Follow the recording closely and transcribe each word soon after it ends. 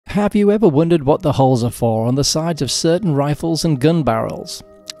Have you ever wondered what the holes are for on the sides of certain rifles and gun barrels?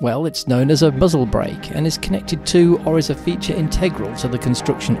 Well, it's known as a muzzle brake and is connected to or is a feature integral to the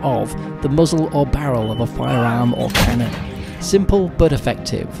construction of the muzzle or barrel of a firearm or cannon. Simple but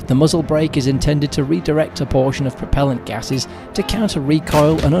effective, the muzzle brake is intended to redirect a portion of propellant gases to counter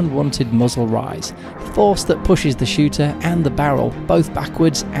recoil and unwanted muzzle rise, force that pushes the shooter and the barrel both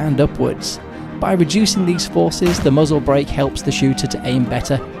backwards and upwards. By reducing these forces, the muzzle brake helps the shooter to aim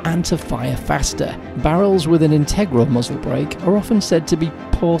better and to fire faster. Barrels with an integral muzzle brake are often said to be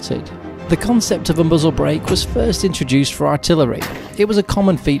ported. The concept of a muzzle brake was first introduced for artillery. It was a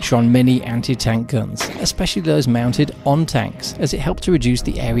common feature on many anti-tank guns, especially those mounted on tanks, as it helped to reduce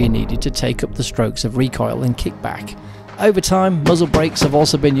the area needed to take up the strokes of recoil and kickback. Over time, muzzle brakes have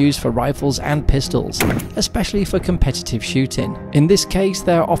also been used for rifles and pistols, especially for competitive shooting. In this case,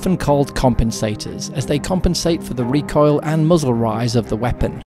 they are often called compensators, as they compensate for the recoil and muzzle rise of the weapon.